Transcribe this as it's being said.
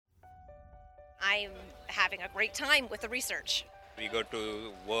I'm having a great time with the research. We got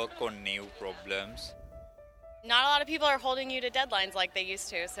to work on new problems. Not a lot of people are holding you to deadlines like they used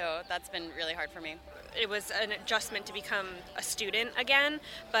to, so that's been really hard for me. It was an adjustment to become a student again,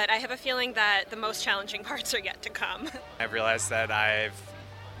 but I have a feeling that the most challenging parts are yet to come. I've realized that I've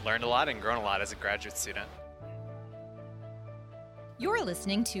learned a lot and grown a lot as a graduate student. You're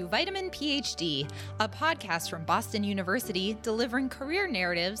listening to Vitamin PhD, a podcast from Boston University delivering career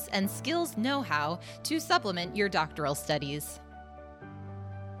narratives and skills know-how to supplement your doctoral studies.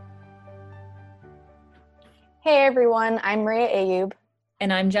 Hey everyone, I'm Maria Ayub.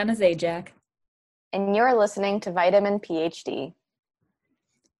 And I'm Jenna Zajac. And you're listening to Vitamin PhD.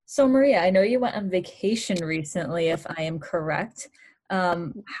 So Maria, I know you went on vacation recently, if I am correct.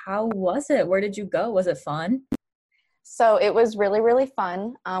 How was it? Where did you go? Was it fun? So it was really, really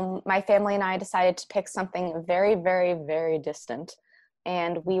fun. My family and I decided to pick something very, very, very distant.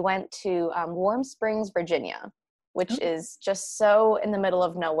 And we went to Warm Springs, Virginia, which is just so in the middle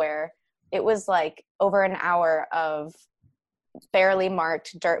of nowhere. It was like over an hour of barely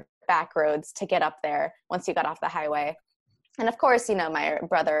marked dirt back roads to get up there once you got off the highway. And of course, you know, my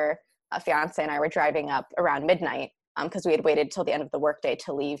brother, fiance, and I were driving up around midnight because we had waited till the end of the workday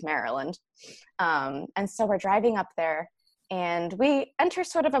to leave Maryland. And so we're driving up there and we enter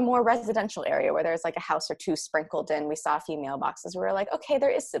sort of a more residential area where there's like a house or two sprinkled in. We saw a few mailboxes. We were like, okay, there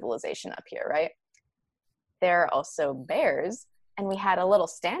is civilization up here, right? There are also bears. And we had a little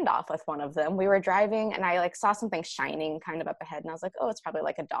standoff with one of them. We were driving and I like saw something shining kind of up ahead. And I was like, oh, it's probably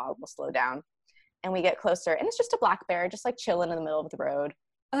like a dog. We'll slow down. And we get closer and it's just a black bear, just like chilling in the middle of the road.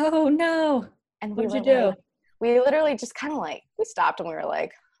 Oh no. And what did you do? Like, we literally just kind of like, we stopped and we were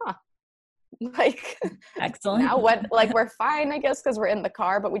like, huh, like, excellent. Now what, like, we're fine, I guess, because we're in the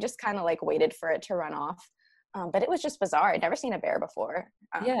car, but we just kind of like waited for it to run off. But it was just bizarre. I'd never seen a bear before.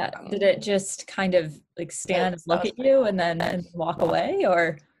 Yeah. Did it just kind of like stand and look at you and then walk away,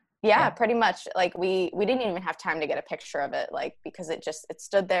 or? Yeah, pretty much. Like we didn't even have time to get a picture of it, like, because it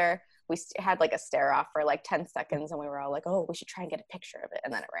stood there. We had like a stare off for like 10 seconds and we were all like, oh, we should try and get a picture of it.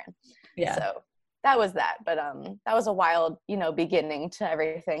 And then it ran. Yeah. So that was that. But that was a wild, beginning to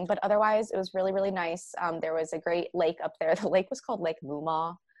everything. But otherwise, it was really, really nice. There was a great lake up there. The lake was called Lake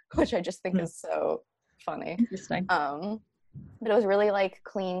Moomaw, which I just think is so funny. Interesting. But it was really like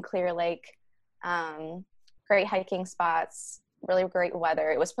clean, clear lake. Great hiking spots, really great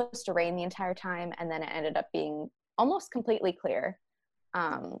weather. It was supposed to rain the entire time, and then it ended up being almost completely clear.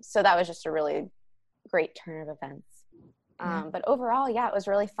 So that was just a really great turn of events. But overall, yeah, it was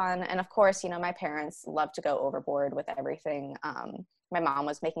really fun. And of course, my parents love to go overboard with everything. My mom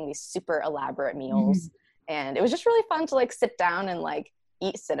was making these super elaborate meals, and it was just really fun to like sit down and like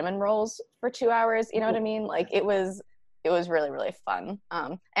eat cinnamon rolls for 2 hours. You know what I mean? Like it was really, really fun.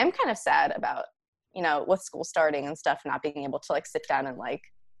 I'm kind of sad about, with school starting and stuff, not being able to like sit down and like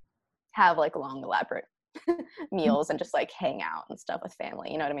have like long, elaborate meals and just like hang out and stuff with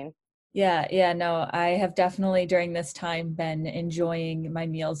family. You know what I mean? Yeah, no, I have definitely during this time been enjoying my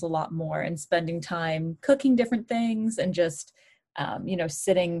meals a lot more and spending time cooking different things and just,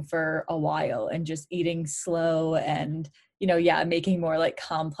 sitting for a while and just eating slow and, making more like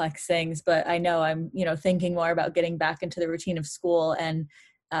complex things. But I know I'm, thinking more about getting back into the routine of school, and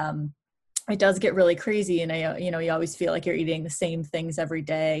it does get really crazy. And you always feel like you're eating the same things every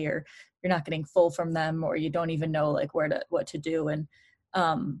day, or you're not getting full from them, or you don't even know like what to do. And,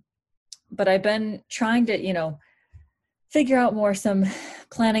 but I've been trying to, figure out more some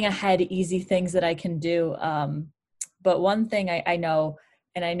planning ahead, easy things that I can do. But one thing I know,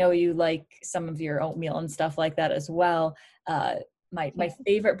 and I know you like some of your oatmeal and stuff like that as well. My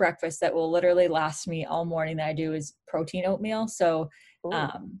favorite breakfast that will literally last me all morning that I do is protein oatmeal. So,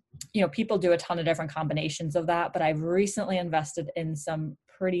 people do a ton of different combinations of that, but I've recently invested in some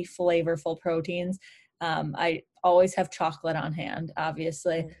pretty flavorful proteins. I always have chocolate on hand,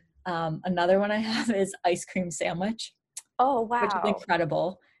 obviously. Another one I have is ice cream sandwich. Oh, wow. Which is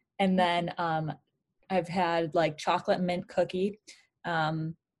incredible. And then I've had like chocolate mint cookie.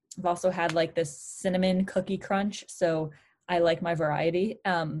 I've also had like this cinnamon cookie crunch. So I like my variety.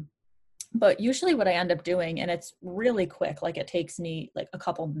 But usually what I end up doing, and it's really quick, like it takes me like a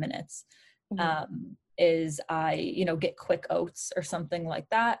couple minutes, is I, get quick oats or something like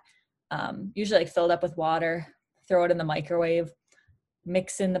that. Usually like fill it up with water, throw it in the microwave,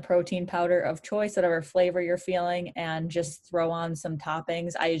 mix in the protein powder of choice, whatever flavor you're feeling, and just throw on some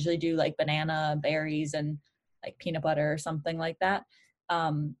toppings. I usually do like banana, berries, and like peanut butter or something like that.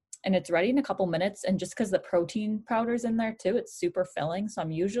 and it's ready in a couple minutes. And just because the protein powder's in there too, it's super filling. So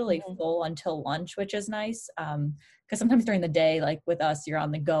I'm usually full until lunch, which is nice. Because sometimes during the day, like with us, you're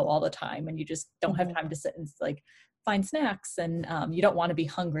on the go all the time and you just don't have time to sit and like find snacks. And you don't want to be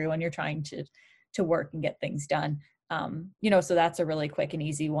hungry when you're trying to work and get things done. So that's a really quick and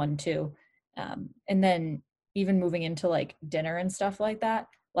easy one too. And then even moving into like dinner and stuff like that,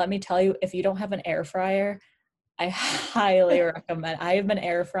 let me tell you, if you don't have an air fryer, I highly recommend. I have been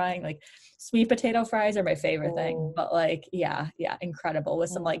air frying, like sweet potato fries are my favorite thing, but like, yeah, incredible with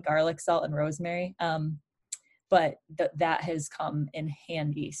some like garlic, salt, and rosemary. But that has come in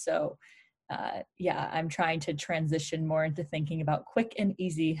handy. So I'm trying to transition more into thinking about quick and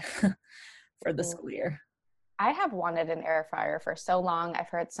easy for the school year. I have wanted an air fryer for so long. I've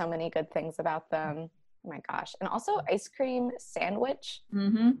heard so many good things about them. Oh my gosh. And also ice cream sandwich.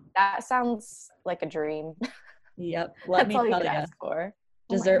 That sounds like a dream. Yep. Let me tell you. Ask for.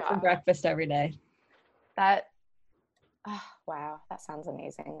 Dessert for breakfast every day. Wow. That sounds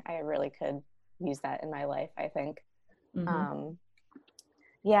amazing. I really could use that in my life, I think.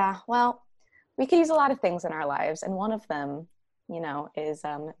 Well, we could use a lot of things in our lives. And one of them, is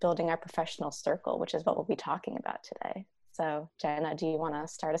building our professional circle, which is what we'll be talking about today. So Jenna, do you want to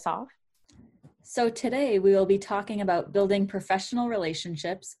start us off? So today we will be talking about building professional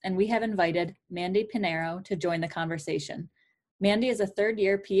relationships, and we have invited Mandy Pinero to join the conversation. Mandy is a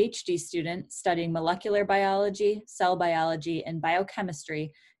third-year PhD student studying molecular biology, cell biology, and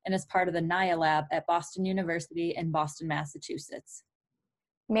biochemistry, and is part of the NIA lab at Boston University in Boston, Massachusetts.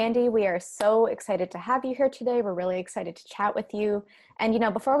 Mandy, we are so excited to have you here today. We're really excited to chat with you. And,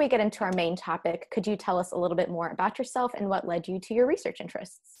 before we get into our main topic, could you tell us a little bit more about yourself and what led you to your research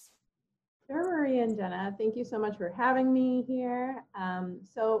interests? Sure, Maria and Jenna. Thank you so much for having me here.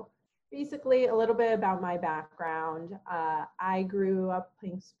 So basically a little bit about my background. I grew up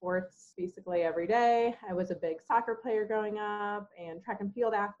playing sports basically every day. I was a big soccer player growing up and track and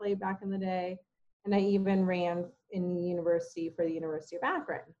field athlete back in the day. And I even ran in university for the University of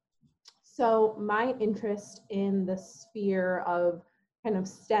Akron. So my interest in the sphere of kind of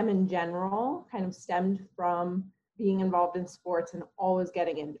STEM in general kind of stemmed from being involved in sports and always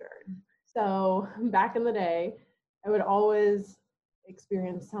getting injured. So back in the day, I would always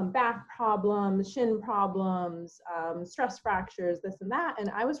experience some back problems, shin problems, stress fractures, this and that. And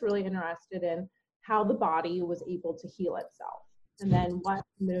I was really interested in how the body was able to heal itself. And then what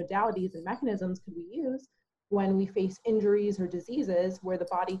modalities and mechanisms could we use when we face injuries or diseases where the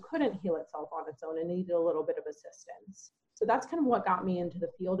body couldn't heal itself on its own and needed a little bit of assistance. So that's kind of what got me into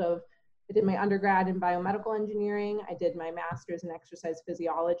the field of, I did my undergrad in biomedical engineering, I did my master's in exercise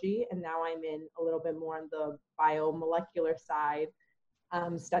physiology, and now I'm in a little bit more on the biomolecular side,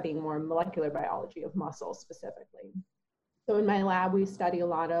 studying more molecular biology of muscle specifically. So in my lab, we study a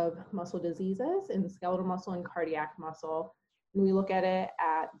lot of muscle diseases in skeletal muscle and cardiac muscle. And we look at it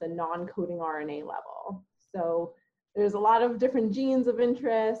at the non-coding RNA level. So there's a lot of different genes of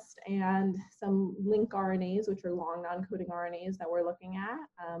interest and some link RNAs, which are long non-coding RNAs that we're looking at.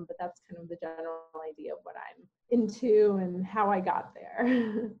 But that's kind of the general idea of what I'm into and how I got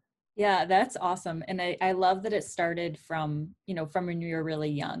there. Yeah, that's awesome. And I love that it started from when you were really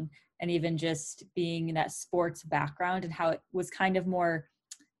young, and even just being in that sports background and how it was kind of more,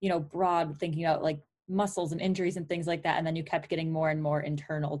 broad, thinking about like muscles and injuries and things like that. And then you kept getting more and more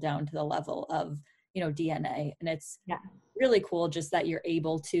internal down to the level of, DNA. And it's really cool just that you're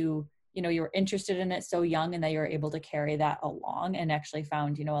able to, you were interested in it so young and that you're able to carry that along and actually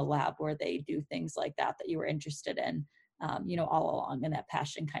found, a lab where they do things like that you were interested in, all along, and that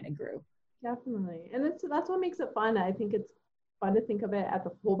passion kind of grew. Definitely. And that's what makes it fun. I think it's fun to think of it at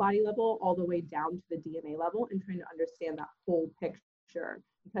the whole body level, all the way down to the DNA level, and trying to understand that whole picture.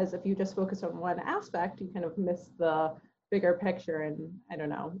 Because if you just focus on one aspect, you kind of miss the bigger picture. And I don't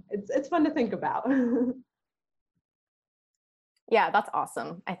know, it's fun to think about. Yeah, that's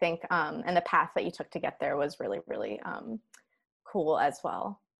awesome. I think, and the path that you took to get there was really, really cool as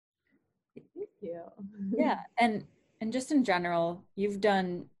well. Thank you. Yeah, and just in general, you've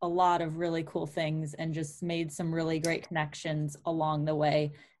done a lot of really cool things and just made some really great connections along the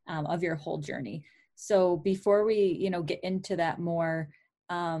way of your whole journey. So before we, get into that more,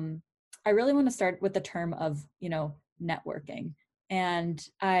 I really want to start with the term of, networking. And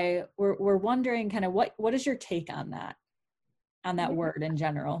we're wondering kind of what is your take on that word in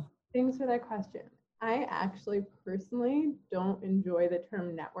general? Thanks for that question. I actually personally don't enjoy the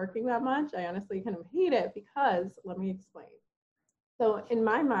term networking that much. I honestly kind of hate it because, let me explain. So in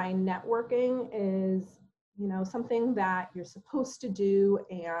my mind, networking is, something that you're supposed to do,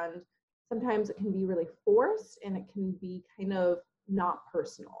 and sometimes it can be really forced and it can be kind of not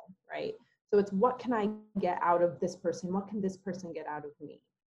personal, right? So it's what can I get out of this person? What can this person get out of me?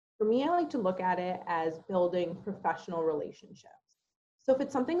 For me, I like to look at it as building professional relationships. So if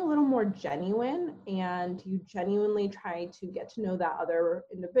it's something a little more genuine and you genuinely try to get to know that other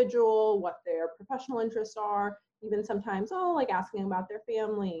individual, what their professional interests are, even sometimes, like asking about their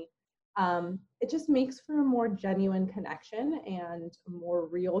family, it just makes for a more genuine connection and a more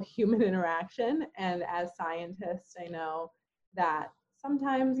real human interaction. And as scientists, I know that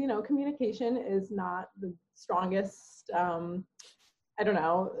sometimes, communication is not the strongest,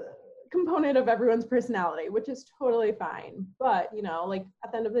 component of everyone's personality, which is totally fine. But, like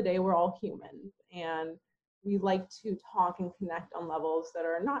at the end of the day, we're all human and we like to talk and connect on levels that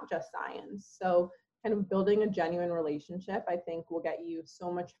are not just science. So kind of building a genuine relationship, I think will get you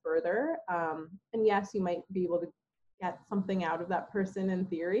so much further. And yes, you might be able to get something out of that person in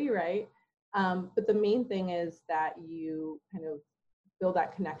theory, right? But the main thing is that you kind of build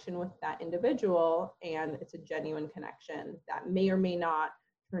that connection with that individual, and it's a genuine connection that may or may not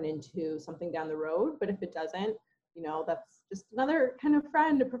turn into something down the road. But if it doesn't, that's just another kind of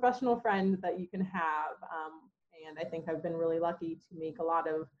friend, a professional friend that you can have. And I think I've been really lucky to make a lot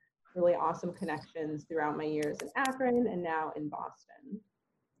of really awesome connections throughout my years in Akron and now in Boston.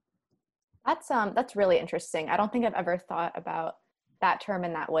 That's really interesting. I don't think I've ever thought about that term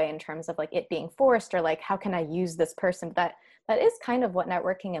in that way, in terms of like it being forced, or like how can I use this person? But that is kind of what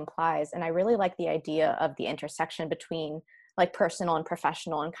networking implies. And I really like the idea of the intersection between like personal and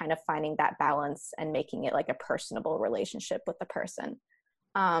professional, and kind of finding that balance and making it like a personable relationship with the person.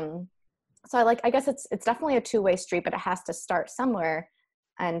 So I guess it's definitely a two-way street, but it has to start somewhere,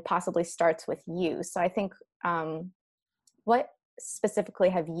 and possibly starts with you. So I think, what specifically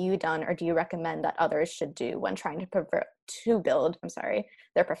have you done, or do you recommend that others should do when trying to build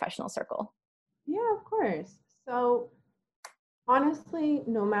their professional circle? Yeah, of course. So honestly,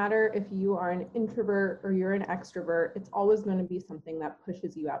 no matter if you are an introvert or you're an extrovert, it's always going to be something that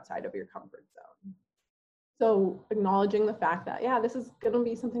pushes you outside of your comfort zone. So acknowledging the fact that, this is going to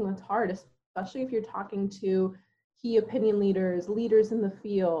be something that's hard, especially if you're talking to key opinion leaders in the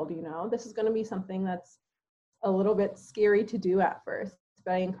field, this is going to be something that's a little bit scary to do at first.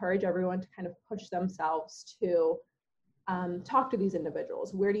 But I encourage everyone to kind of push themselves to talk to these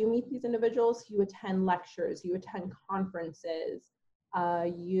individuals. Where do you meet these individuals? You attend lectures, you attend conferences,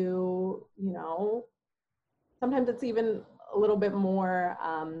 sometimes it's even a little bit more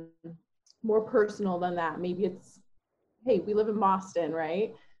personal than that. Maybe it's, hey, we live in Boston,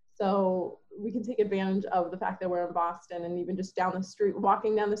 right? So we can take advantage of the fact that we're in Boston, and even just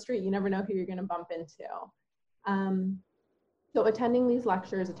walking down the street, you never know who you're going to bump into. So attending these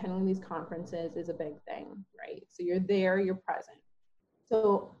lectures, attending these conferences is a big thing, right? So you're there, you're present.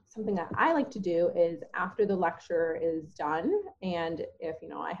 So something that I like to do is, after the lecture is done, and if,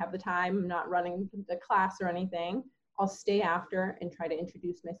 I have the time, I'm not running the class or anything, I'll stay after and try to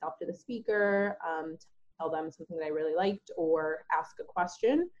introduce myself to the speaker, tell them something that I really liked, or ask a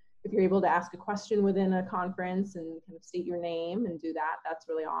question. If you're able to ask a question within a conference and kind of state your name and do that, that's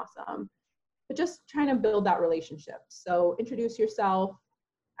really awesome. But just trying to build that relationship. So introduce yourself,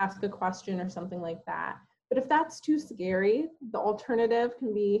 ask a question or something like that. But if that's too scary, the alternative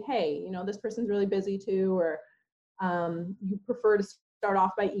can be, hey, this person's really busy too, or you prefer to start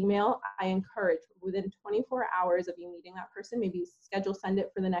off by email. I encourage, within 24 hours of you meeting that person, maybe send it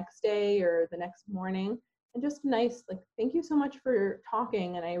for the next day or the next morning. And just nice, like, thank you so much for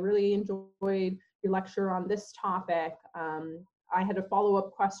talking, and I really enjoyed your lecture on this topic. I had a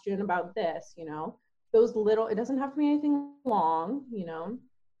follow-up question about this, those little, it doesn't have to be anything long,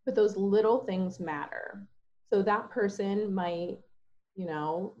 but those little things matter. So that person might,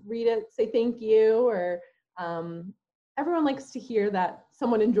 read it, say thank you, or everyone likes to hear that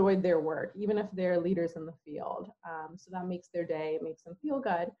someone enjoyed their work, even if they're leaders in the field. So that makes their day, it makes them feel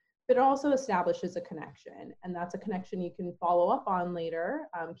good. But it also establishes a connection, and that's a connection you can follow up on later.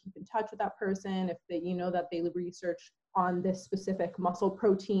 Keep in touch with that person. If that they research on this specific muscle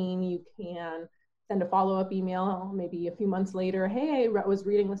protein, you can send a follow-up email maybe a few months later. Hey, I was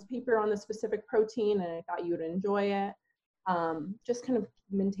reading this paper on this specific protein, and I thought you would enjoy it. Just kind of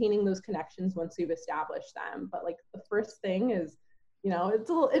maintaining those connections once you've established them. But like the first thing is,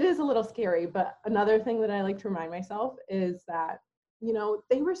 it is a little scary. But another thing that I like to remind myself is that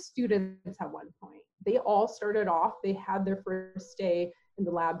they were students at one point. They all started off, they had their first day in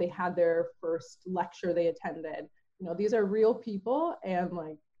the lab, they had their first lecture they attended. These are real people, and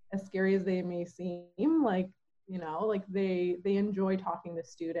like, as scary as they may seem, like, they enjoy talking to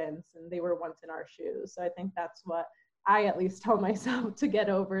students, and they were once in our shoes. So I think that's what I at least tell myself to get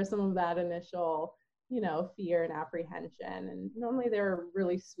over some of that initial, fear and apprehension. And normally they're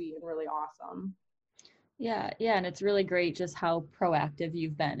really sweet and really awesome. Yeah, and it's really great just how proactive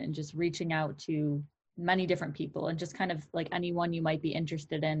you've been and just reaching out to many different people and just kind of like anyone you might be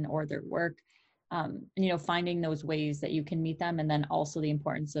interested in or their work. And, finding those ways that you can meet them, and then also the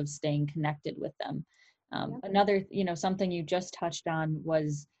importance of staying connected with them. Another, something you just touched on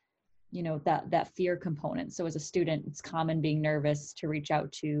was, that fear component. So as a student, it's common being nervous to reach out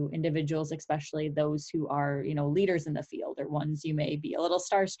to individuals, especially those who are, leaders in the field or ones you may be a little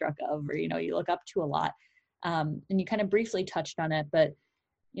starstruck of, or, you look up to a lot. And you kind of briefly touched on it, but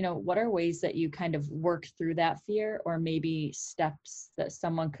what are ways that you kind of work through that fear, or maybe steps that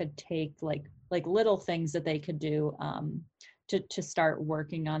someone could take, like little things that they could do to start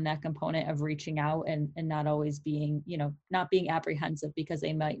working on that component of reaching out and not always being, not being apprehensive because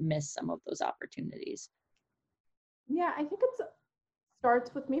they might miss some of those opportunities? Yeah, I think it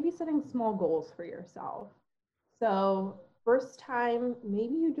starts with maybe setting small goals for yourself. So first time,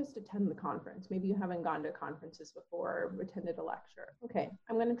 maybe you just attend the conference. Maybe you haven't gone to conferences before or attended a lecture. Okay,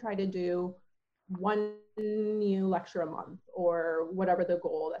 I'm going to try to do one new lecture a month, or whatever the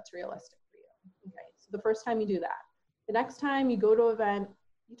goal that's realistic for you. Okay, so the first time you do that. The next time you go to an event,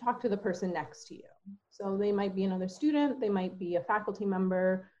 you talk to the person next to you. So they might be another student, they might be a faculty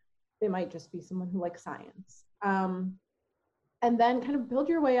member, they might just be someone who likes science. And then kind of build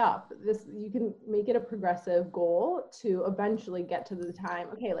your way up. You can make it a progressive goal to eventually get to the time,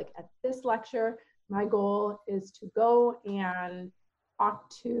 okay, like at this lecture, my goal is to go and talk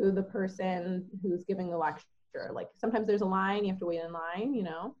to the person who's giving the lecture. Like sometimes there's a line, you have to wait in line,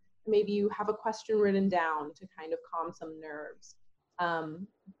 maybe you have a question written down to kind of calm some nerves.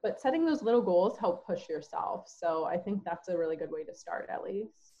 But setting those little goals help push yourself. So I think that's a really good way to start, at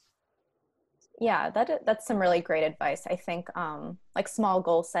least. Yeah, that's some really great advice. I think like small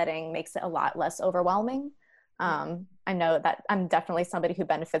goal setting makes it a lot less overwhelming. I know that I'm definitely somebody who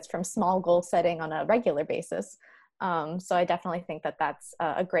benefits from small goal setting on a regular basis. So I definitely think that that's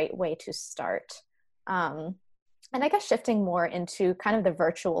a great way to start. And I guess shifting more into kind of the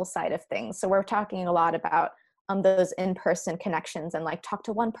virtual side of things. So we're talking a lot about those in-person connections and like talk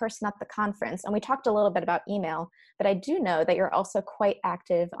to one person at the conference. And we talked a little bit about email, but I do know that you're also quite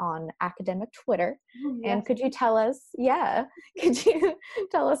active on academic Twitter. Oh, yes. And could you tell us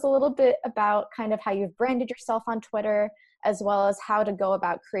a little bit about kind of how you've branded yourself on Twitter, as well as how to go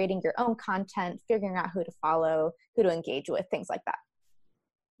about creating your own content, figuring out who to follow, who to engage with, things like that?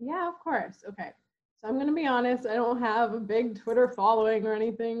 Yeah, of course. Okay. So I'm going to be honest, I don't have a big Twitter following or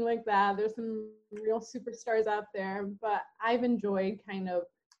anything like that. There's some real superstars out there, but I've enjoyed kind of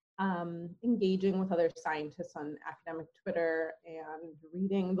engaging with other scientists on academic Twitter and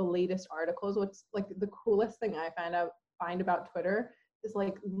reading the latest articles. What's like the coolest thing I find about Twitter is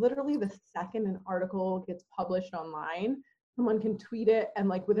like literally the second an article gets published online, someone can tweet it, and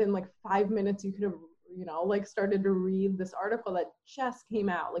like within like 5 minutes you could have, like started to read this article that just came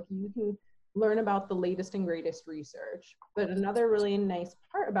out. Like you can learn about the latest and greatest research. But another really nice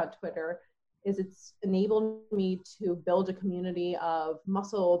part about Twitter is it's enabled me to build a community of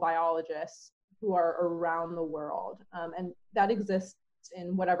muscle biologists who are around the world. And that exists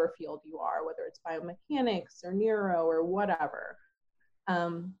in whatever field you are, whether it's biomechanics or neuro or whatever.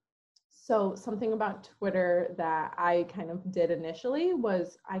 So something about Twitter that I kind of did initially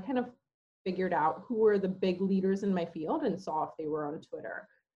was I kind of figured out who were the big leaders in my field and saw if they were on Twitter.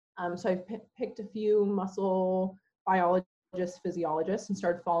 So I picked a few muscle biologists, physiologists, and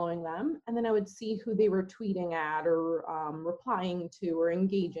started following them. And then I would see who they were tweeting at or replying to or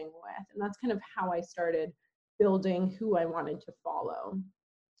engaging with. And that's kind of how I started building who I wanted to follow.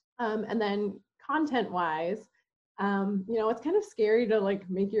 And then content-wise, it's kind of scary to like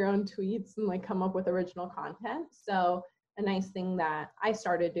make your own tweets and like come up with original content. So a nice thing that I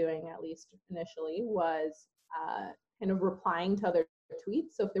started doing, at least initially, was kind of replying to other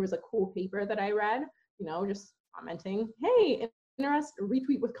tweets. So if there was a cool paper that I read, just commenting, hey,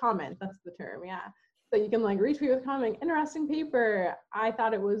 retweet with comment, that's the term, yeah. So you can like retweet with comment, interesting paper, I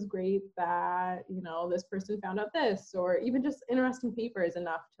thought it was great that, this person found out this, or even just interesting paper is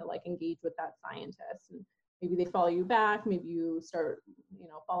enough to like engage with that scientist. And maybe they follow you back, maybe you start,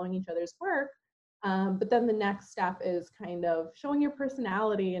 following each other's work. But then the next step is kind of showing your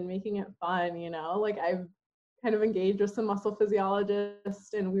personality and making it fun, like I've kind of engaged with some muscle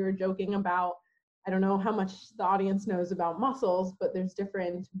physiologists, and we were joking about, I don't know how much the audience knows about muscles, but there's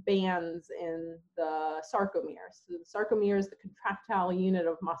different bands in the sarcomere. So the sarcomere is the contractile unit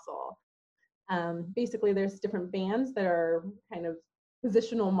of muscle. Basically, there's different bands that are kind of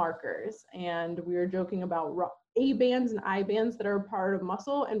positional markers, and we were joking about A bands and I bands that are part of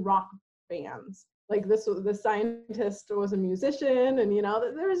muscle, and ROC bands like the scientist was a musician, and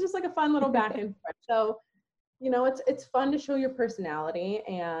there was just like a fun little back and forth. So it's fun to show your personality,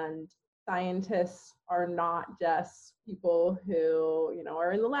 and scientists are not just people who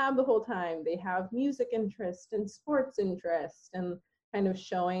are in the lab the whole time. They have music interest and sports interest, and kind of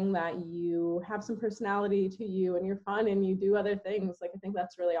showing that you have some personality to you and you're fun and you do other things. Like, I think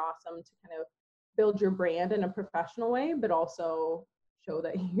that's really awesome to kind of build your brand in a professional way, but also show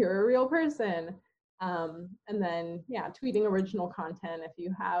that you're a real person. And then, tweeting original content. If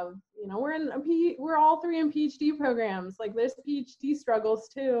you have, we're all three in PhD programs. Like, there's PhD struggles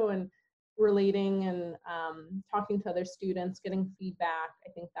too, and relating and talking to other students, getting feedback.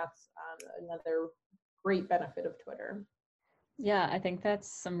 I think that's another great benefit of Twitter. Yeah, I think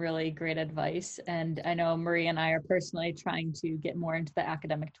that's some really great advice. And I know Marie and I are personally trying to get more into the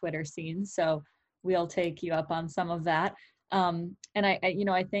academic Twitter scene, so we'll take you up on some of that. And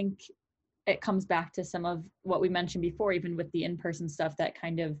I think it comes back to some of what we mentioned before, even with the in-person stuff, that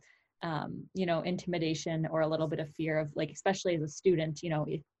kind of, intimidation or a little bit of fear of, like, especially as a student,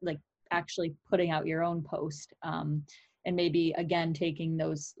 like actually putting out your own post, and maybe, again, taking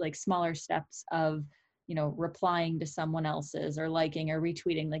those like smaller steps of, replying to someone else's or liking or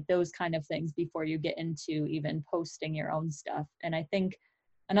retweeting, like those kind of things before you get into even posting your own stuff. And I think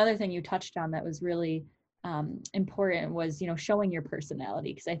another thing you touched on that was really important was, showing your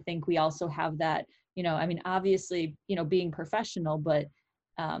personality. Because I think we also have that, obviously, being professional, but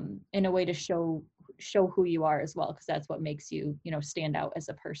in a way to show who you are as well, because that's what makes you, stand out as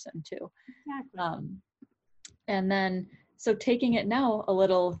a person too. Exactly. And then, so taking it now a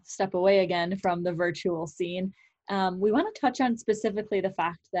little step away again from the virtual scene, we want to touch on specifically the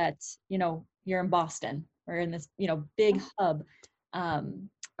fact that, you're in Boston, or in this, big hub,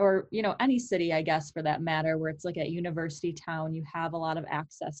 or, any city, I guess, for that matter, where it's like a university town. You have a lot of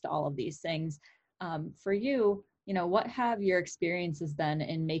access to all of these things. For you, what have your experiences been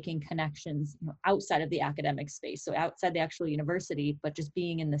in making connections outside of the academic space? So outside the actual university, but just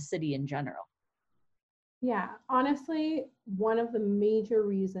being in the city in general. Yeah, honestly, one of the major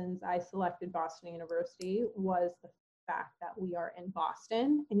reasons I selected Boston University was the fact that we are in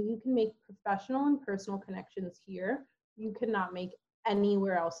Boston, and you can make professional and personal connections here you cannot make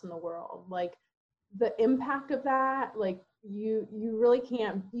anywhere else in the world. Like, the impact of that, like, you really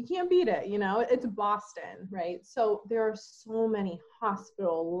can't beat it. It's Boston, right? So there are so many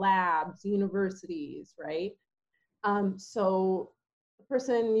hospital, labs, universities, right? So the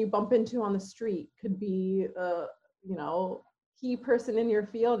person you bump into on the street could be a key person in your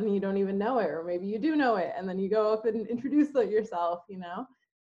field, and you don't even know it, or maybe you do know it, and then you go up and introduce yourself.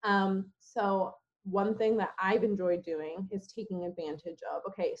 So one thing that I've enjoyed doing is taking advantage of,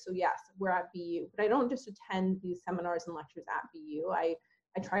 okay, so yes, we're at BU, but I don't just attend these seminars and lectures at BU. I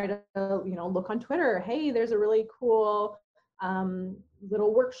try to, look on Twitter. Hey, there's a really cool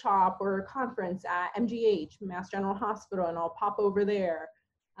little workshop or conference at MGH, Mass General Hospital, and I'll pop over there.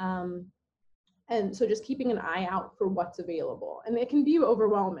 And so just keeping an eye out for what's available. And it can be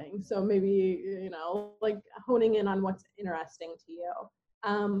overwhelming. So maybe, like honing in on what's interesting to you.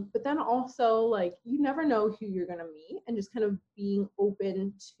 But then also, like, you never know who you're going to meet, and just kind of being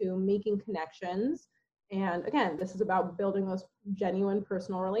open to making connections. And again, this is about building those genuine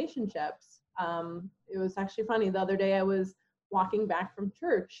personal relationships. It was actually funny. The other day I was walking back from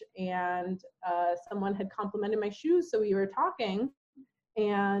church, and someone had complimented my shoes. So we were talking,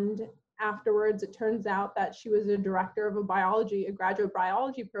 and afterwards it turns out that she was a director of a graduate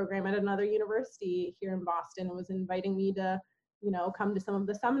biology program at another university here in Boston, and was inviting me to come to some of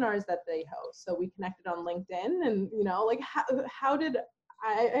the seminars that they host. So we connected on LinkedIn, and like, how did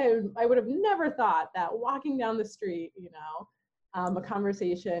I would have never thought that walking down the street, a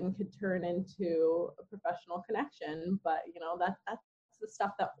conversation could turn into a professional connection. But that's the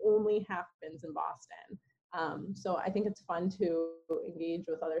stuff that only happens in Boston. So I think it's fun to engage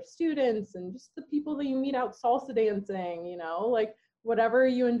with other students and just the people that you meet out salsa dancing, like, whatever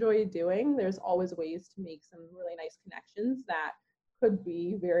you enjoy doing, there's always ways to make some really nice connections that could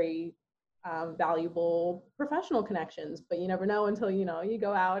be very valuable professional connections, but you never know until, you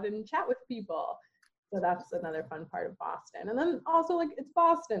go out and chat with people. So that's another fun part of Boston. And then also, like, it's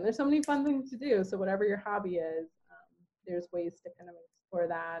Boston. There's so many fun things to do. So whatever your hobby is, there's ways to kind of explore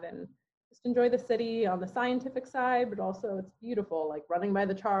that and just enjoy the city on the scientific side, but also it's beautiful, like running by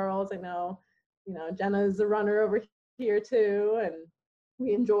the Charles. I know, Jenna's a runner over here too, and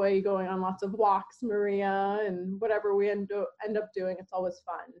we enjoy going on lots of walks, Maria, and whatever we end up doing, it's always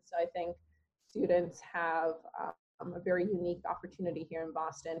fun. So I think students have a very unique opportunity here in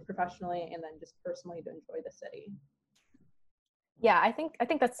Boston, professionally and then just personally, to enjoy the city. Yeah, I think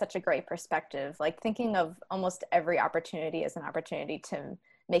that's such a great perspective. Like thinking of almost every opportunity as an opportunity to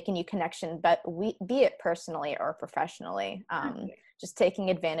make a new connection, but be it personally or professionally. Just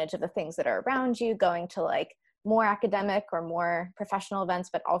taking advantage of the things that are around you, going to like more academic or more professional events,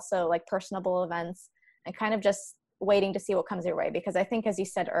 but also like personable events, and kind of just waiting to see what comes your way. Because I think, as you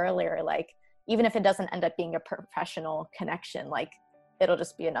said earlier, like even if it doesn't end up being a professional connection, like it'll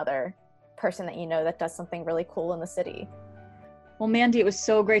just be another person that you know that does something really cool in the city. Well, Mandy, it was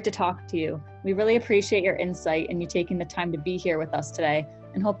so great to talk to you. We really appreciate your insight and you taking the time to be here with us today,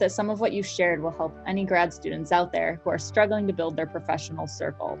 and hope that some of what you shared will help any grad students out there who are struggling to build their professional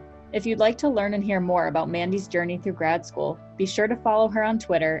circle. If you'd like to learn and hear more about Mandy's journey through grad school, be sure to follow her on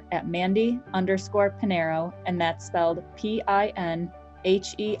Twitter at Mandy_Pinheiro, and that's spelled PINHEIRO_.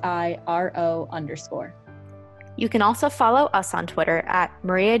 You can also follow us on Twitter at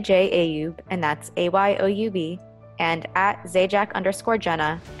Maria J. Ayoub, and that's AYOUB, and at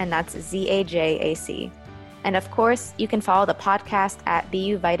Zajac_Jenna, and that's ZAJAC. And of course, you can follow the podcast at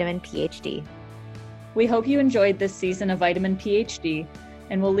BU Vitamin PhD. We hope you enjoyed this season of Vitamin PhD,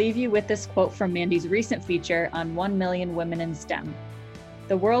 and we'll leave you with this quote from Mandy's recent feature on 1 million women in STEM.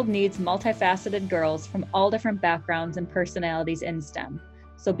 The world needs multifaceted girls from all different backgrounds and personalities in STEM,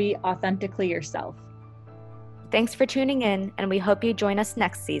 so be authentically yourself. Thanks for tuning in, and we hope you join us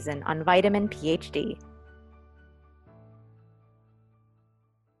next season on Vitamin PhD.